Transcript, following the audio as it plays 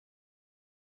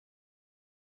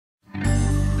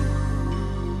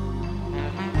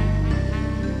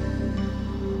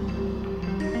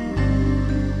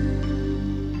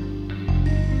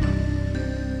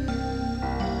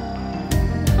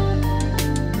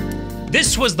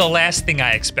This was the last thing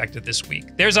I expected this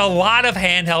week. There's a lot of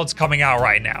handhelds coming out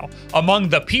right now. Among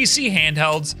the PC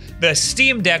handhelds, the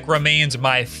Steam Deck remains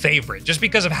my favorite, just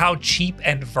because of how cheap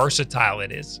and versatile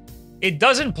it is. It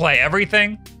doesn't play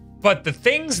everything, but the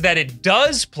things that it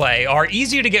does play are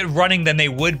easier to get running than they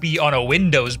would be on a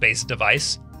Windows-based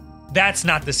device. That's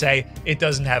not to say it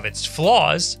doesn't have its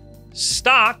flaws.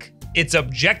 Stock, it's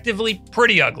objectively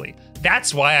pretty ugly.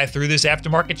 That's why I threw this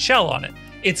aftermarket shell on it.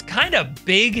 It's kind of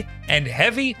big and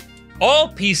heavy. All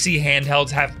PC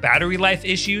handhelds have battery life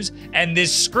issues, and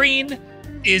this screen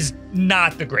is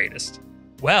not the greatest.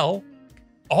 Well,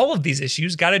 all of these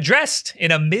issues got addressed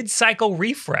in a mid-cycle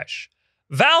refresh.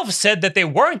 Valve said that they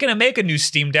weren't going to make a new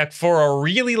Steam Deck for a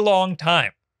really long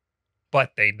time,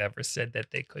 but they never said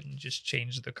that they couldn't just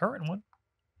change the current one.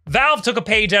 Valve took a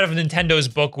page out of Nintendo's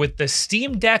book with the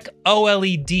Steam Deck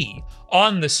OLED.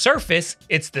 On the surface,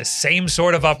 it's the same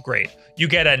sort of upgrade. You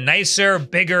get a nicer,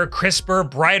 bigger, crisper,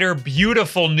 brighter,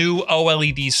 beautiful new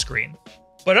OLED screen.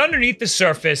 But underneath the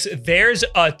surface, there's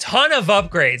a ton of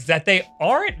upgrades that they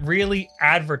aren't really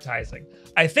advertising.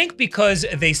 I think because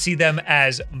they see them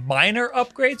as minor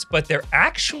upgrades, but they're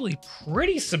actually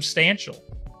pretty substantial.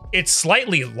 It's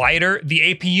slightly lighter,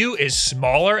 the APU is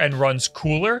smaller and runs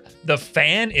cooler, the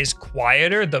fan is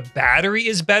quieter, the battery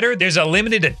is better, there's a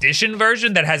limited edition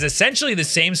version that has essentially the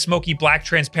same smoky black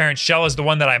transparent shell as the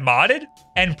one that I modded,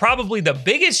 and probably the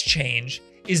biggest change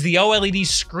is the OLED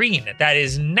screen that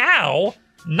is now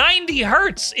 90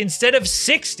 Hertz instead of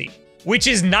 60, which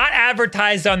is not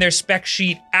advertised on their spec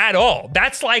sheet at all.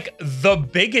 That's like the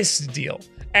biggest deal.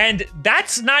 And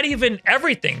that's not even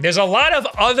everything. There's a lot of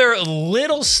other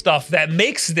little stuff that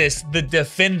makes this the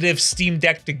definitive Steam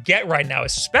Deck to get right now,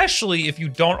 especially if you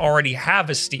don't already have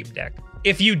a Steam Deck.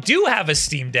 If you do have a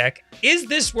Steam Deck, is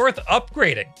this worth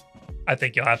upgrading? I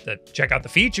think you'll have to check out the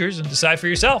features and decide for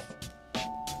yourself.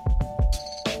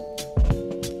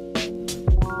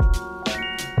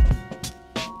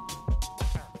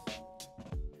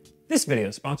 This video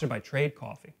is sponsored by Trade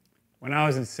Coffee. When I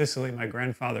was in Sicily, my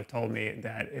grandfather told me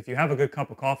that if you have a good cup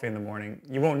of coffee in the morning,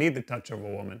 you won't need the touch of a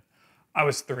woman. I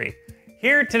was 3.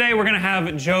 Here today, we're gonna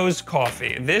have Joe's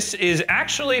Coffee. This is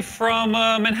actually from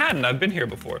Manhattan. I've been here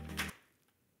before.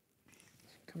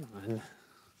 Come on.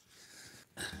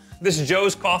 This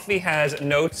Joe's Coffee has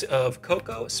notes of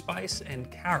cocoa, spice,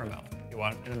 and caramel. You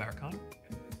want an Americano?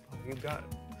 Oh, you got it.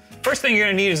 First thing you're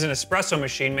gonna need is an espresso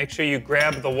machine. Make sure you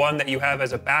grab the one that you have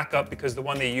as a backup because the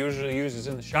one that you usually use is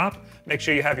in the shop. Make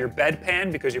sure you have your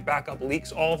bedpan because your backup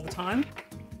leaks all of the time.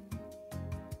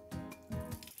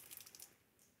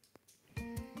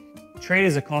 Trade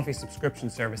is a coffee subscription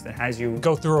service that has you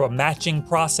Go through a matching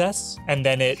process, and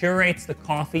then it curates the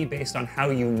coffee based on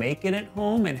how you make it at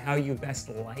home and how you best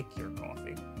like your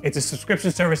coffee. It's a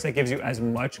subscription service that gives you as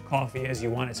much coffee as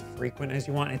you want, as frequent as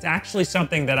you want. It's actually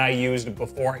something that I used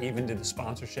before I even did the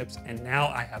sponsorships, and now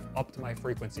I have upped my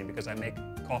frequency because I make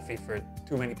coffee for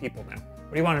too many people now.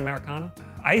 What do you want, Americano?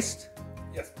 Iced?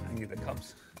 Yes. I need the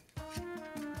cups.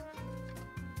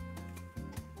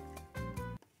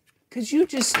 Could you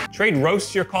just... Trade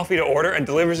roasts your coffee to order and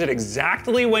delivers it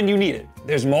exactly when you need it.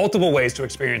 There's multiple ways to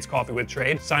experience coffee with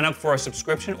Trade. Sign up for a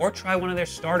subscription or try one of their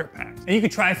starter packs. And you can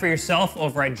try for yourself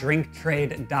over at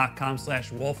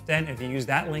drinktrade.com/wolfden. If you use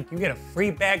that link, you get a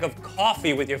free bag of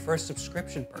coffee with your first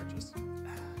subscription purchase.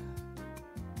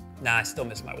 Nah, I still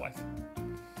miss my wife.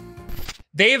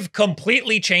 They've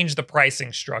completely changed the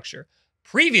pricing structure.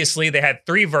 Previously, they had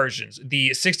 3 versions,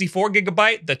 the 64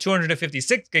 gigabyte, the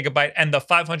 256 gigabyte, and the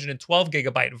 512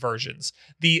 gigabyte versions.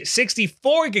 The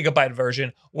 64 gigabyte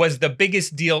version was the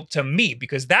biggest deal to me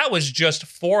because that was just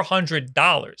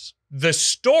 $400. The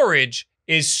storage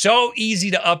is so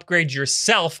easy to upgrade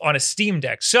yourself on a Steam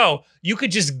Deck. So you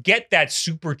could just get that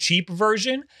super cheap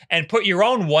version and put your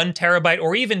own 1 terabyte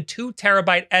or even 2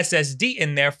 terabyte SSD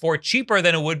in there for cheaper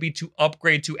than it would be to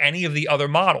upgrade to any of the other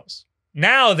models.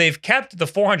 Now they've kept the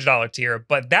 $400 tier,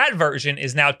 but that version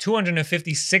is now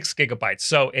 256 gigabytes.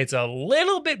 So it's a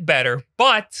little bit better,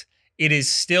 but it is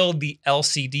still the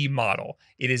LCD model.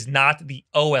 It is not the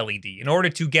OLED. In order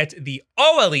to get the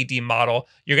OLED model,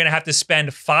 you're gonna have to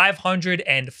spend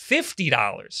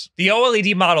 $550. The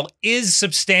OLED model is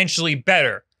substantially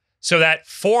better. So that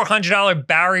 $400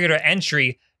 barrier to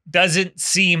entry doesn't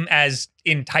seem as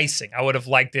enticing. I would have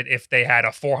liked it if they had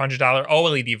a $400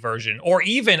 OLED version or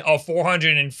even a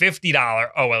 $450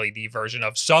 OLED version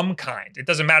of some kind. It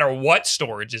doesn't matter what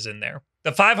storage is in there.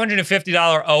 The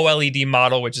 $550 OLED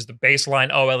model, which is the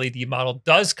baseline OLED model,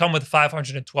 does come with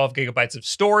 512 gigabytes of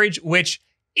storage, which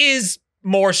is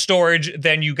more storage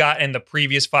than you got in the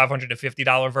previous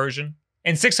 $550 version.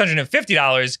 And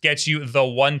 $650 gets you the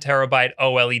 1 terabyte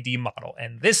OLED model.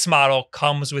 And this model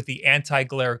comes with the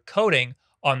anti-glare coating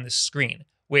on the screen,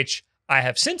 which I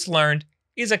have since learned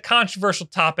is a controversial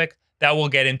topic that we'll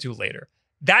get into later.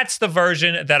 That's the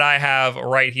version that I have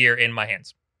right here in my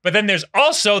hands. But then there's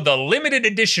also the limited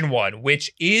edition one,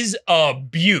 which is a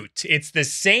beaut. It's the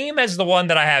same as the one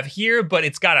that I have here, but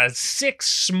it's got a sick,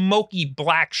 smoky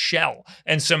black shell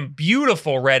and some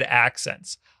beautiful red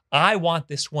accents. I want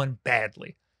this one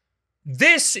badly.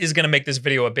 This is going to make this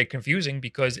video a bit confusing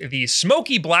because the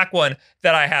smoky black one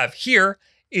that I have here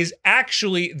is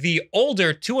actually the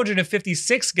older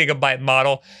 256 gigabyte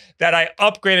model that I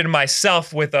upgraded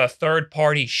myself with a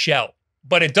third-party shell.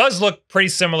 But it does look pretty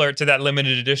similar to that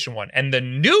limited edition one. And the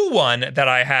new one that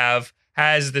I have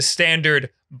has the standard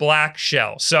black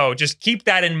shell. So just keep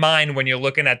that in mind when you're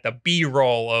looking at the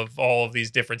B-roll of all of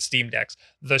these different Steam Decks.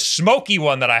 The smoky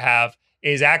one that I have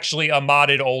is actually a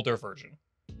modded older version.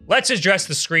 Let's address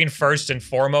the screen first and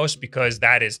foremost because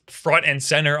that is front and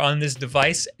center on this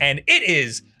device. And it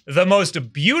is the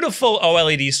most beautiful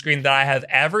OLED screen that I have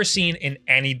ever seen in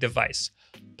any device.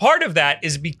 Part of that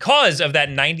is because of that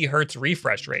 90 hertz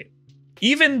refresh rate.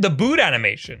 Even the boot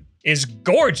animation is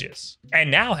gorgeous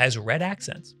and now has red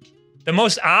accents. The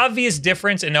most obvious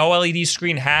difference an OLED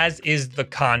screen has is the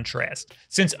contrast.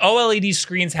 Since OLED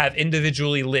screens have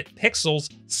individually lit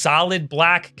pixels, solid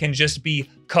black can just be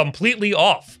completely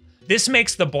off. This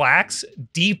makes the blacks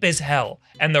deep as hell,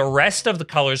 and the rest of the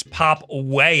colors pop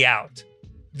way out.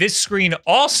 This screen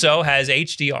also has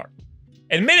HDR.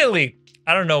 Admittedly,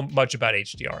 I don't know much about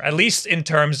HDR, at least in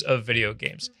terms of video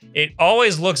games. It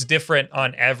always looks different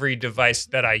on every device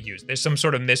that I use. There's some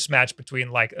sort of mismatch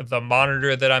between like the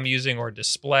monitor that I'm using or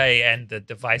display and the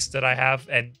device that I have,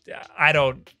 and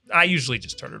I usually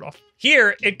just turn it off.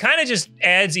 Here, it kind of just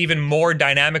adds even more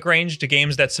dynamic range to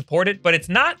games that support it, but it's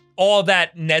not all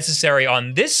that necessary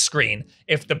on this screen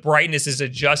if the brightness is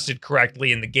adjusted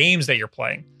correctly in the games that you're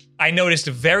playing. I noticed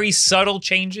very subtle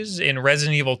changes in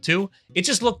Resident Evil 2. It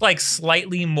just looked like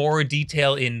slightly more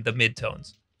detail in the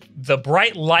midtones. The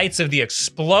bright lights of the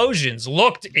explosions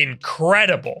looked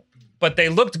incredible, but they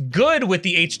looked good with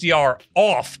the HDR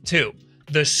off too.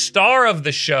 The star of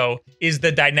the show is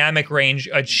the dynamic range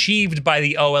achieved by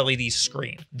the OLED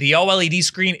screen. The OLED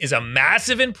screen is a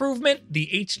massive improvement. The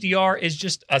HDR is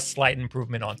just a slight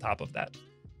improvement on top of that.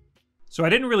 So I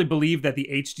didn't really believe that the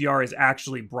HDR is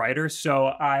actually brighter,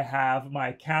 so I have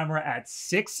my camera at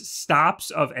 6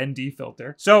 stops of ND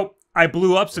filter. So I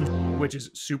blew up some, which is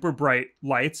super bright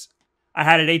lights. I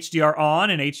had it HDR on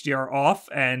and HDR off,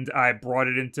 and I brought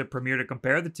it into Premiere to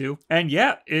compare the two. And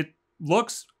yeah, it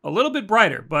looks a little bit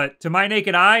brighter, but to my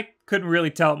naked eye, couldn't really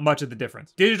tell much of the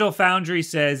difference. Digital Foundry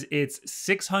says it's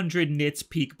 600 nits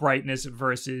peak brightness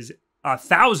versus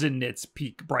 1,000 nits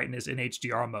peak brightness in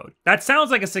HDR mode. That sounds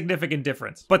like a significant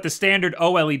difference, but the standard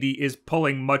OLED is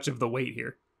pulling much of the weight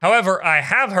here. However, I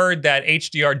have heard that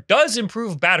HDR does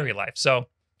improve battery life, so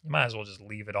you might as well just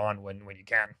leave it on when you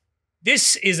can.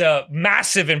 This is a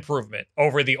massive improvement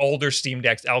over the older Steam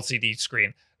Deck's LCD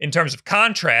screen in terms of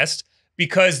contrast,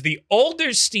 because the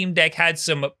older Steam Deck had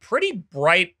some pretty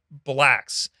bright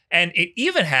blacks, and it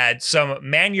even had some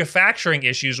manufacturing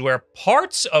issues where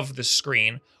parts of the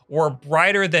screen were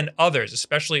brighter than others,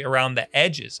 especially around the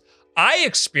edges. I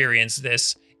experienced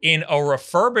this in a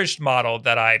refurbished model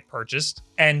that I purchased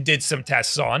and did some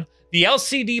tests on. The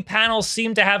LCD panel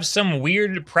seemed to have some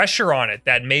weird pressure on it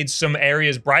that made some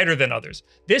areas brighter than others.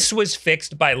 This was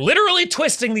fixed by literally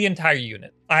twisting the entire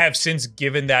unit. I have since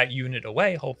given that unit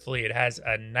away. Hopefully it has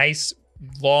a nice,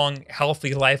 long,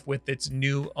 healthy life with its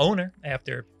new owner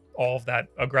after all of that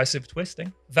aggressive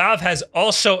twisting. Valve has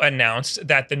also announced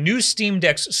that the new Steam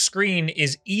Deck's screen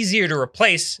is easier to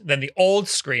replace than the old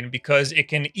screen because it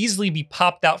can easily be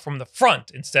popped out from the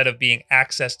front instead of being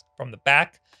accessed from the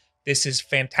back. This is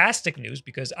fantastic news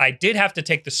because I did have to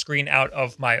take the screen out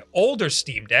of my older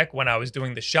Steam Deck when I was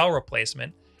doing the shell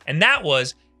replacement, and that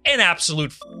was an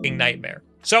absolute f***ing nightmare.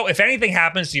 So if anything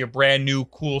happens to your brand new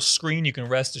cool screen, you can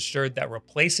rest assured that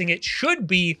replacing it should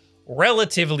be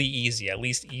relatively easy, at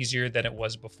least easier than it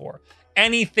was before.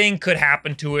 Anything could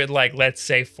happen to it, like let's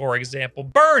say, for example,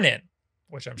 burn-in,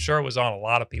 which I'm sure was on a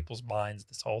lot of people's minds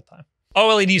this whole time.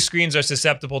 OLED screens are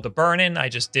susceptible to burn-in. I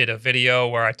just did a video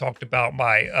where I talked about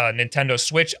my Nintendo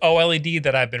Switch OLED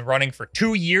that I've been running for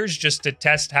 2 years just to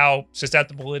test how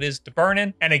susceptible it is to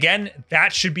burn-in. And again,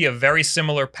 that should be a very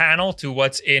similar panel to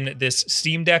what's in this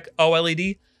Steam Deck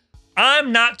OLED.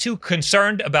 I'm not too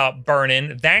concerned about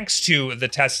burn-in thanks to the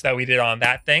tests that we did on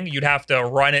that thing. You'd have to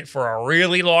run it for a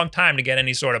really long time to get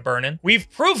any sort of burn-in. We've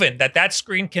proven that that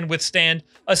screen can withstand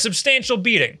a substantial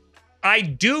beating. I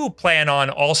do plan on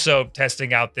also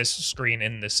testing out this screen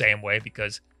in the same way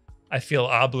because I feel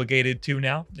obligated to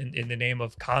now in the name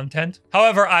of content.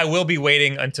 However, I will be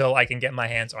waiting until I can get my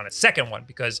hands on a second one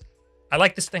because I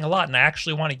like this thing a lot and I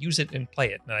actually want to use it and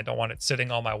play it, and I don't want it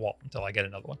sitting on my wall until I get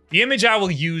another one. The image I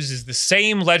will use is the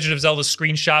same Legend of Zelda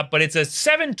screenshot, but it's a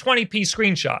 720p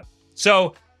screenshot.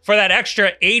 So for that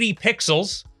extra 80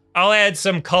 pixels, I'll add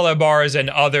some color bars and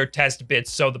other test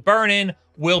bits so the burn-in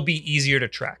will be easier to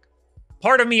track.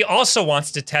 Part of me also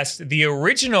wants to test the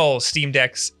original Steam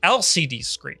Deck's LCD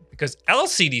screen because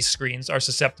LCD screens are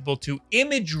susceptible to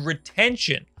image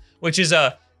retention, which is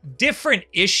a different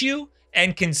issue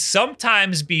and can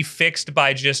sometimes be fixed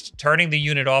by just turning the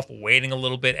unit off, waiting a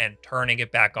little bit, and turning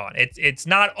it back on. It's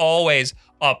not always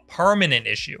a permanent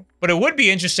issue, but it would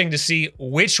be interesting to see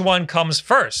which one comes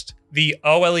first, the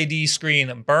OLED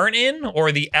screen burn-in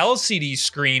or the LCD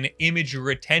screen image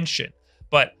retention.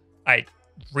 But I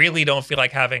really don't feel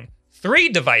like having 3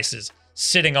 devices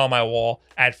sitting on my wall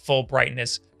at full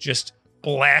brightness, just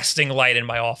blasting light in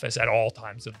my office at all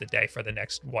times of the day for the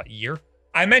next, year?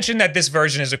 I mentioned that this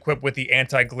version is equipped with the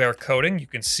anti-glare coating. You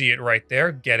can see it right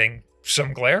there, getting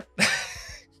some glare.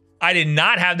 I did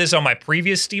not have this on my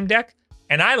previous Steam Deck,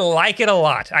 and I like it a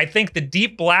lot. I think the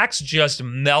deep blacks just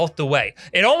melt away.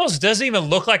 It almost doesn't even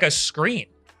look like a screen.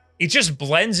 It just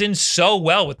blends in so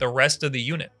well with the rest of the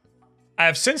unit. I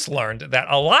have since learned that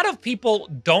a lot of people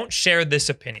don't share this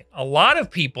opinion. A lot of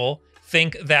people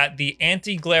think that the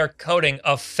anti-glare coating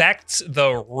affects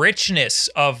the richness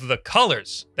of the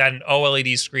colors that an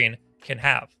OLED screen can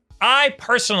have. I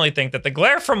personally think that the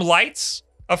glare from lights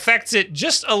affects it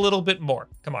just a little bit more.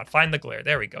 Come on, find the glare.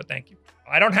 There we go, thank you.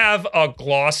 I don't have a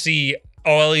glossy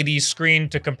OLED screen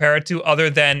to compare it to other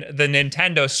than the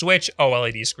Nintendo Switch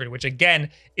OLED screen, which again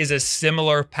is a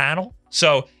similar panel.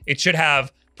 So it should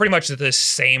have pretty much the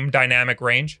same dynamic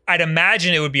range. I'd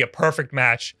imagine it would be a perfect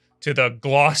match to the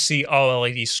glossy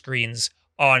OLED screens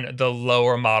on the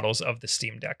lower models of the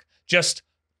Steam Deck. Just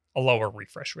a lower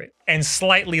refresh rate and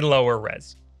slightly lower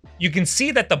res. You can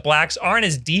see that the blacks aren't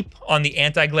as deep on the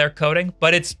anti-glare coating,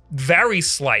 but it's very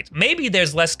slight. Maybe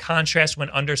there's less contrast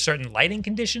when under certain lighting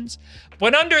conditions,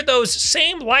 but under those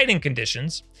same lighting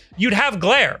conditions, you'd have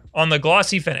glare on the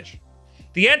glossy finish.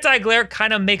 The anti-glare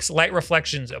kind of makes light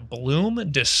reflections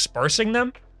bloom, dispersing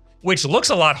them, which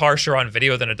looks a lot harsher on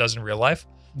video than it does in real life.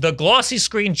 The glossy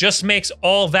screen just makes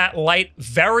all that light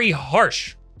very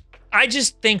harsh. I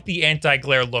just think the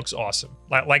anti-glare looks awesome,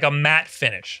 like a matte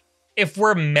finish. If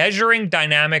we're measuring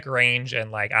dynamic range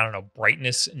and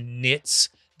brightness nits,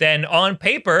 then on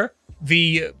paper,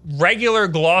 the regular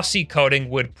glossy coating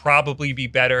would probably be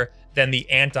better than the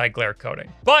anti-glare coating.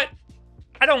 But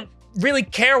I don't really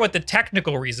care what the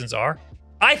technical reasons are.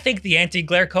 I think the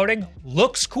anti-glare coating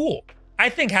looks cool. I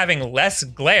think having less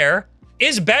glare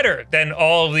is better than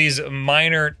all of these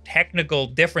minor technical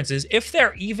differences, if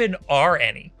there even are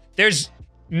any. There's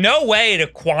no way to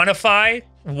quantify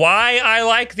why I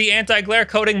like the anti-glare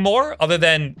coating more other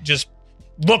than just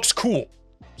looks cool.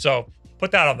 So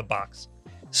put that on the box.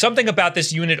 Something about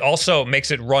this unit also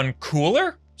makes it run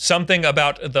cooler. Something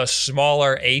about the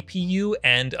smaller APU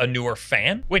and a newer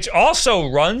fan, which also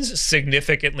runs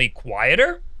significantly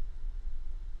quieter.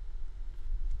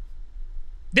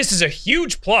 This is a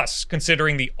huge plus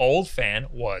considering the old fan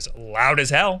was loud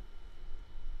as hell.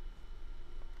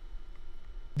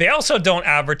 They also don't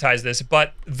advertise this,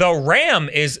 but the RAM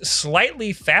is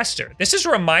slightly faster. This is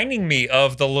reminding me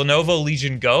of the Lenovo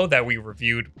Legion Go that we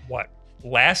reviewed,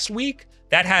 last week?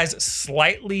 That has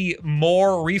slightly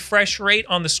more refresh rate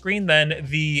on the screen than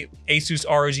the Asus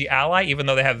ROG Ally, even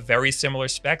though they have very similar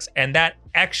specs. And that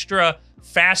extra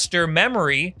faster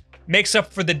memory makes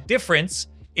up for the difference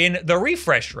in the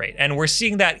refresh rate. And we're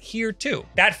seeing that here too.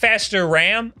 That faster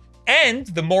RAM and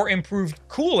the more improved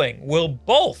cooling will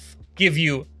both give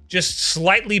you just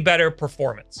slightly better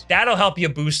performance. That'll help you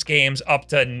boost games up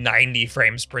to 90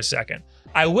 frames per second.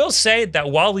 I will say that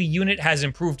while the unit has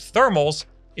improved thermals,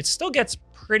 it still gets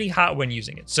pretty hot when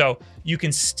using it. So you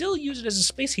can still use it as a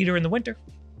space heater in the winter.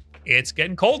 It's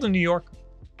getting cold in New York.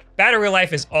 Battery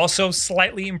life is also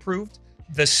slightly improved.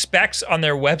 The specs on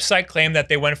their website claim that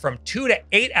they went from 2 to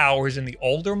 8 hours in the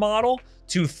older model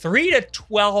to 3 to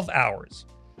 12 hours,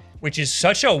 which is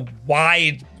such a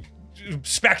wide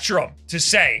spectrum to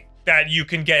say that you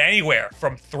can get anywhere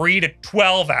from 3 to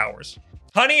 12 hours.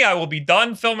 Honey, I will be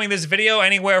done filming this video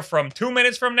anywhere from 2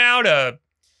 minutes from now to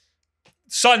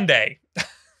Sunday.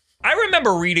 I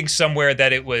remember reading somewhere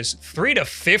that it was 3 to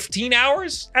 15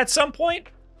 hours at some point.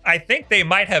 I think they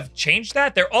might have changed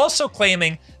that. They're also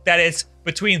claiming that it's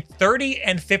between 30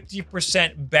 and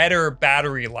 50% better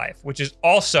battery life, which is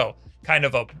also kind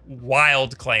of a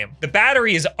wild claim. The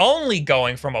battery is only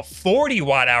going from a 40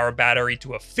 watt hour battery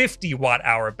to a 50 watt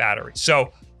hour battery.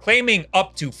 So claiming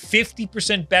up to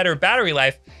 50% better battery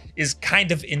life is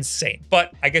kind of insane.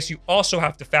 But I guess you also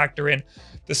have to factor in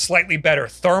the slightly better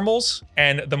thermals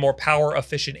and the more power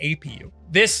efficient APU.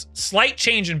 This slight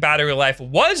change in battery life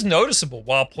was noticeable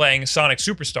while playing Sonic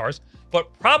Superstars,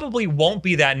 but probably won't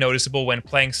be that noticeable when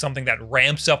playing something that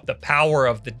ramps up the power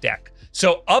of the deck.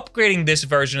 So upgrading this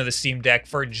version of the Steam Deck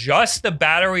for just the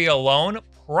battery alone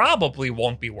probably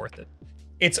won't be worth it.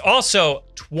 It's also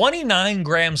 29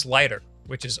 grams lighter,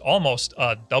 which is almost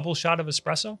a double shot of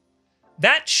espresso.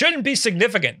 That shouldn't be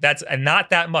significant. That's not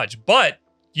that much, but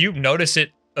you notice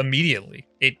it immediately.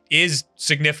 It is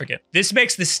significant. This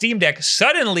makes the Steam Deck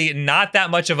suddenly not that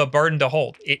much of a burden to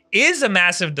hold. It is a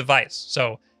massive device,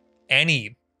 so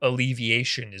any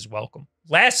alleviation is welcome.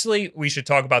 Lastly, we should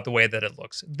talk about the way that it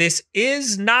looks. This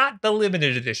is not the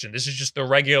limited edition. This is just the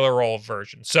regular old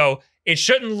version, so it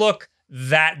shouldn't look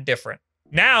that different.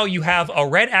 Now you have a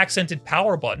red accented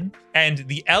power button, and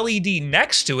the LED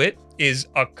next to it is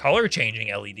a color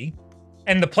changing LED.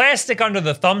 And the plastic under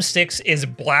the thumbsticks is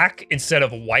black instead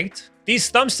of white.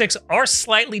 These thumbsticks are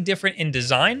slightly different in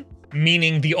design,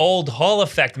 meaning the old Hall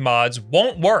effect mods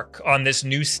won't work on this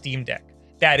new Steam Deck.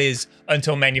 That is,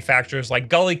 until manufacturers like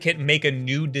GullyKit make a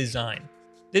new design.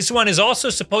 This one is also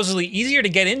supposedly easier to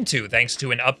get into thanks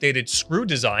to an updated screw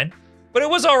design, but it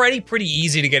was already pretty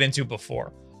easy to get into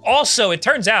before. Also, it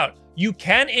turns out you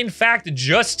can in fact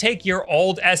just take your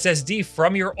old SSD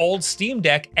from your old Steam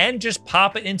Deck and just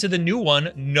pop it into the new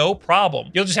one, no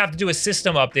problem. You'll just have to do a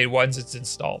system update once it's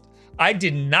installed. I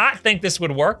did not think this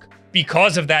would work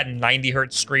because of that 90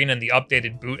 Hz screen and the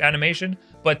updated boot animation,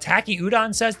 but Taki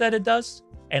Udon says that it does,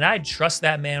 and I'd trust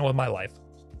that man with my life.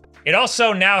 It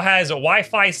also now has a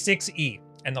Wi-Fi 6E,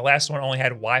 and the last one only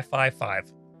had Wi-Fi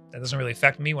 5. That doesn't really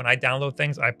affect me. When I download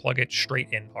things, I plug it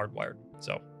straight in hardwired,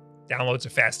 so downloads are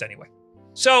fast anyway.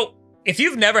 So if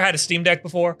you've never had a Steam Deck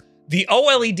before, the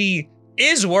OLED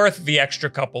is worth the extra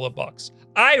couple of bucks.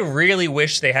 I really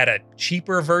wish they had a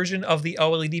cheaper version of the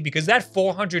OLED because that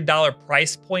 $400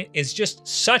 price point is just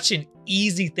such an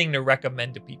easy thing to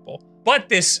recommend to people. But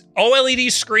this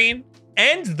OLED screen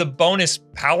and the bonus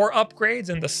power upgrades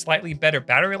and the slightly better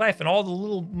battery life and all the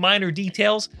little minor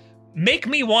details make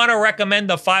me want to recommend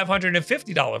the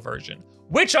 $550 version,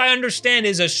 which I understand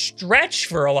is a stretch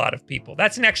for a lot of people.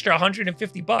 That's an extra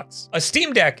 150 bucks. A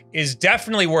Steam Deck is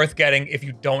definitely worth getting if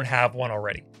you don't have one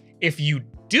already. If you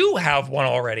do have one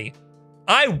already,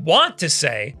 I want to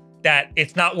say that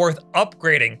it's not worth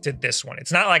upgrading to this one.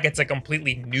 It's not like it's a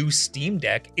completely new Steam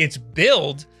Deck. It's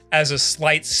billed as a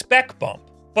slight spec bump.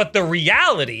 But the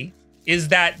reality is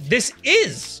that this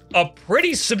is a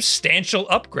pretty substantial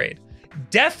upgrade.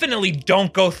 Definitely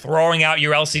don't go throwing out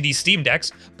your LCD Steam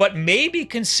Decks, but maybe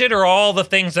consider all the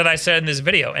things that I said in this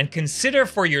video and consider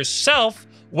for yourself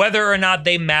whether or not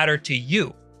they matter to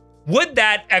you. Would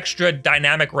that extra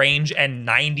dynamic range and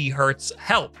 90 Hertz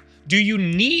help? Do you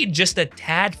need just a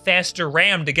tad faster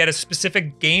RAM to get a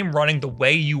specific game running the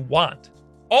way you want?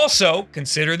 Also,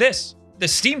 consider this. The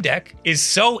Steam Deck is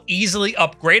so easily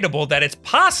upgradable that it's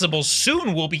possible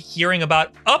soon we'll be hearing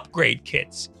about upgrade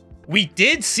kits. We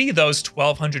did see those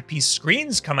 1200-piece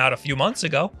screens come out a few months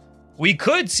ago. We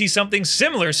could see something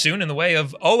similar soon in the way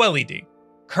of OLED.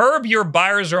 Curb your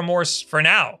buyer's remorse for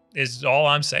now, is all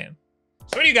I'm saying.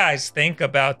 So what do you guys think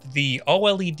about the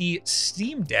OLED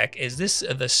Steam Deck? Is this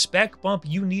the spec bump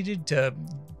you needed to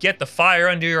get the fire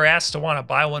under your ass to want to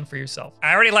buy one for yourself?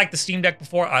 I already liked the Steam Deck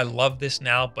before. I love this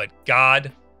now, but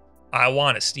God, I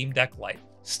want a Steam Deck Lite.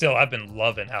 Still, I've been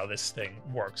loving how this thing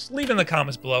works. Leave in the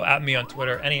comments below, at me on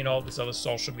Twitter, any and all this other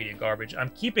social media garbage. I'm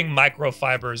keeping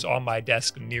microfibers on my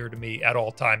desk near to me at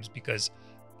all times because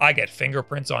I get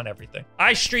fingerprints on everything.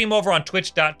 I stream over on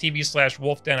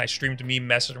twitch.tv/wolfden. I stream to me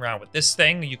messing around with this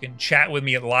thing. You can chat with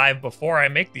me live before I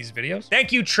make these videos.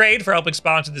 Thank you, Trade, for helping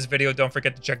sponsor this video. Don't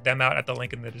forget to check them out at the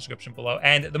link in the description below.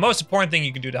 And the most important thing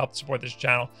you can do to help support this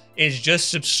channel is just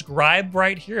subscribe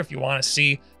right here if you want to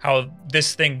see how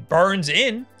this thing burns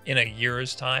in a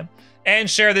year's time. And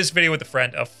share this video with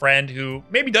a friend who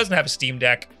maybe doesn't have a Steam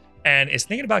Deck and is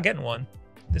thinking about getting one.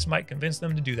 This might convince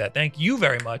them to do that. Thank you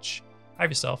very much. Have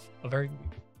yourself a very good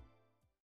week.